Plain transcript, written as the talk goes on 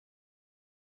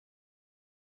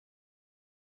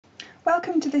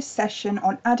Welcome to this session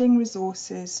on adding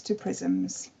resources to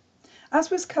PRISMS.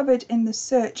 As was covered in the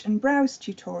Search and Browse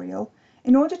tutorial,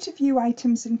 in order to view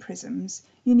items in PRISMS,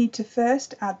 you need to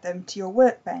first add them to your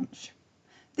workbench.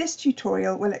 This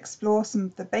tutorial will explore some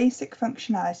of the basic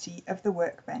functionality of the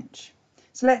workbench.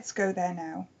 So let's go there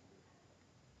now.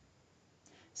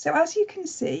 So as you can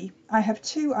see, I have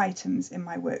two items in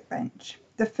my workbench.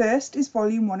 The first is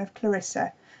Volume 1 of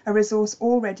Clarissa, a resource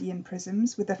already in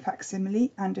PRISMS with a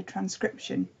facsimile and a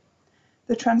transcription.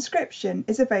 The transcription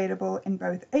is available in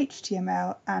both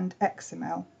HTML and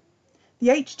XML. The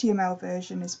HTML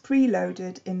version is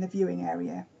preloaded in the viewing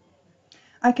area.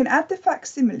 I can add the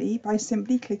facsimile by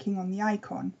simply clicking on the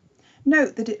icon.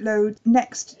 Note that it loads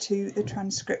next to the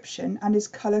transcription and is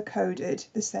color-coded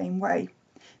the same way.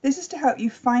 This is to help you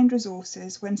find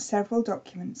resources when several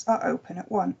documents are open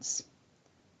at once.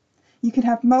 You can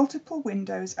have multiple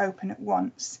windows open at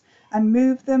once and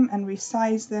move them and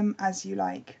resize them as you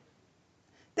like.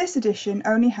 This edition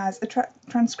only has a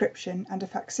transcription and a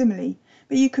facsimile,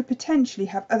 but you could potentially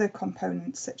have other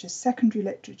components such as secondary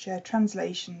literature,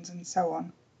 translations, and so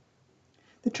on.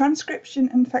 The transcription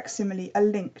and facsimile are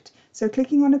linked, so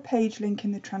clicking on a page link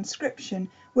in the transcription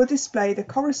will display the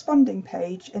corresponding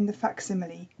page in the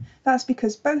facsimile. That's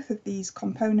because both of these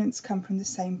components come from the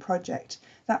same project.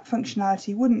 That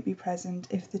functionality wouldn't be present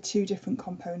if the two different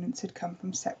components had come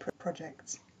from separate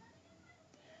projects.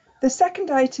 The second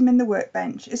item in the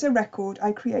workbench is a record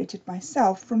I created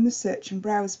myself from the Search and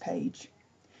Browse page.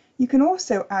 You can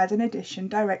also add an addition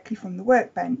directly from the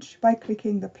workbench by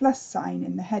clicking the plus sign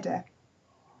in the header.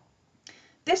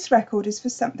 This record is for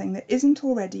something that isn't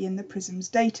already in the PRISMS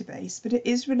database, but it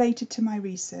is related to my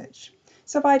research,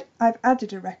 so I've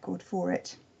added a record for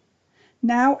it.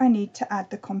 Now I need to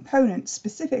add the component,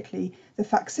 specifically the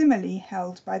facsimile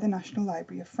held by the National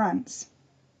Library of France.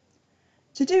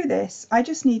 To do this, I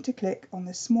just need to click on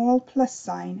the small plus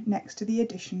sign next to the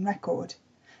addition record.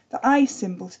 The eye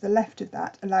symbol to the left of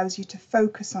that allows you to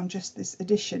focus on just this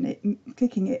addition.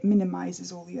 Clicking it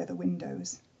minimizes all the other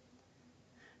windows.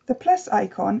 The plus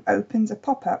icon opens a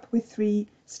pop-up with 3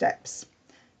 steps.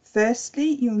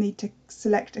 Firstly, you'll need to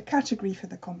select a category for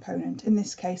the component, in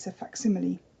this case a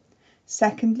facsimile.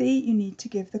 Secondly, you need to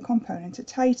give the component a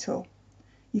title.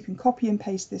 You can copy and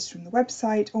paste this from the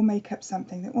website or make up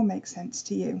something that will make sense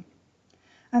to you.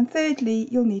 And thirdly,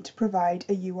 you'll need to provide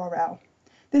a URL.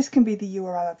 This can be the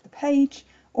URL of the page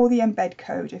or the embed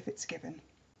code if it's given.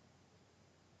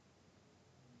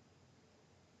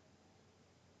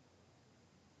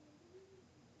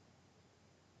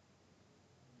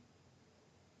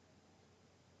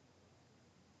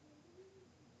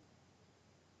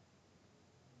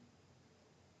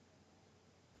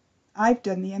 I've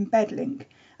done the embed link,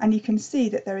 and you can see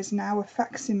that there is now a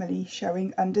facsimile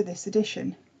showing under this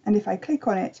edition, and if I click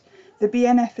on it, the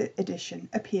BNF edition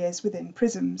appears within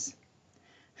PRISMS.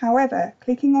 However,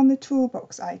 clicking on the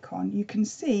toolbox icon, you can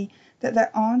see that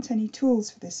there aren't any tools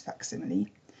for this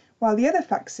facsimile, while the other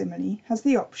facsimile has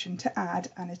the option to add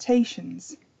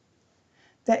annotations.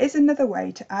 There is another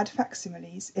way to add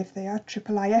facsimiles if they are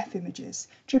IIIF images.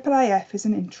 IIIF is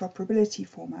an interoperability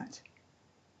format.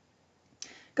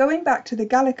 Going back to the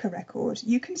Gallica record,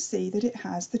 you can see that it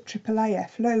has the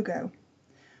IIIF logo.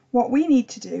 What we need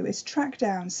to do is track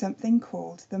down something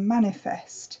called the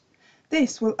manifest.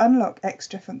 This will unlock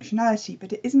extra functionality,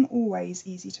 but it isn't always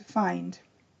easy to find.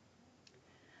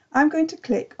 I'm going to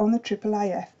click on the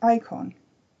IIIF icon.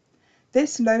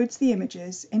 This loads the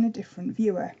images in a different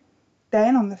viewer.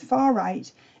 Then on the far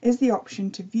right is the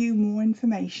option to view more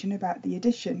information about the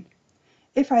edition.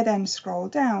 If I then scroll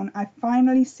down, I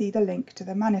finally see the link to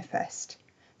the manifest.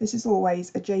 This is always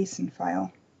a JSON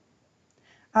file.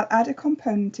 I'll add a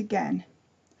component again.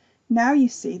 Now you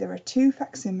see there are 2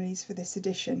 facsimiles for this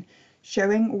edition,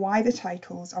 showing why the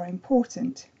titles are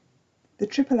important. The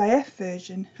IIIF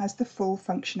version has the full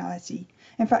functionality.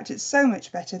 In fact, it's so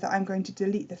much better that I'm going to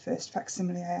delete the first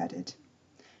facsimile I added.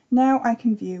 Now I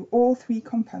can view all 3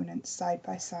 components side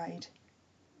by side.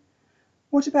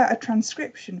 What about a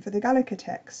transcription for the Gallica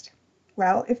text?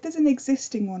 Well, if there's an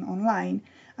existing one online,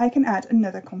 I can add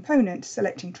another component,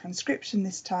 selecting transcription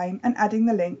this time and adding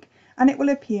the link, and it will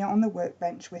appear on the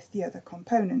workbench with the other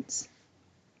components.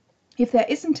 If there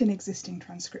isn't an existing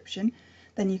transcription,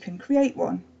 then you can create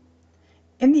one.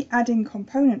 In the Adding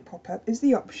Component pop-up is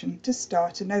the option to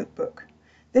start a notebook.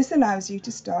 This allows you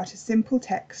to start a simple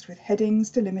text with headings,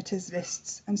 delimiters,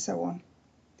 lists, and so on.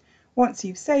 Once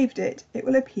you've saved it, it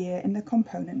will appear in the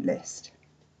component list.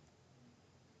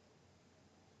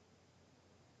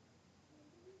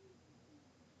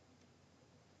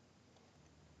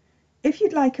 If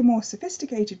you'd like a more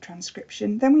sophisticated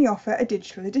transcription, then we offer a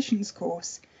digital editions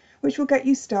course, which will get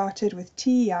you started with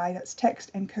TEI, that's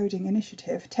Text Encoding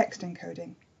Initiative, text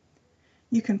encoding.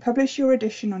 You can publish your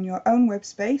edition on your own web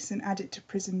space and add it to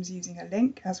PRISMS using a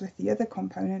link, as with the other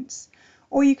components,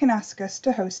 or you can ask us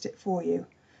to host it for you.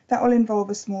 That will involve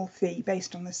a small fee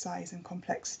based on the size and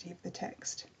complexity of the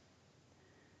text.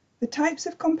 The types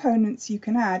of components you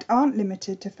can add aren't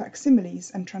limited to facsimiles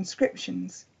and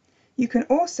transcriptions. You can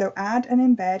also add and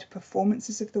embed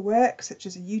performances of the work, such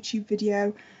as a YouTube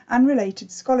video, and related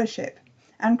scholarship,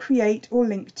 and create or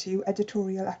link to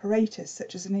editorial apparatus,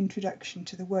 such as an introduction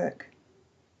to the work.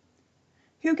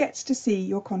 Who gets to see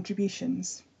your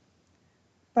contributions?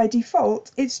 By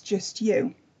default, it's just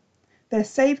you. They're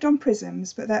saved on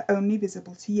PRISMS, but they're only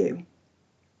visible to you.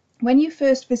 When you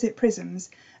first visit PRISMS,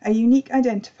 a unique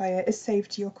identifier is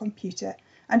saved to your computer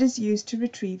and is used to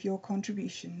retrieve your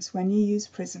contributions when you use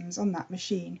PRISMS on that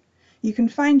machine. You can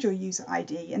find your user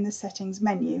ID in the settings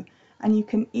menu, and you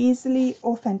can easily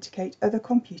authenticate other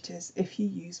computers if you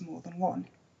use more than one.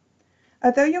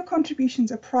 Although your contributions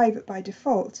are private by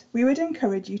default, we would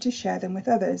encourage you to share them with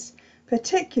others,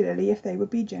 particularly if they would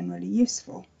be generally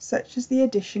useful, such as the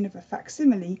addition of a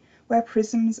facsimile where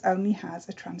PRISMS only has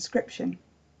a transcription.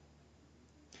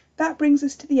 That brings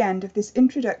us to the end of this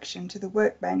introduction to the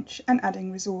workbench and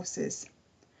adding resources.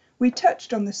 We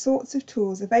touched on the sorts of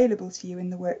tools available to you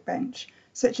in the workbench,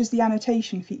 such as the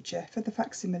annotation feature for the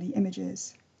facsimile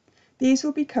images. These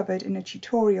will be covered in a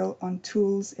tutorial on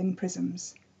tools in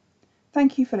PRISMS.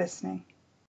 Thank you for listening.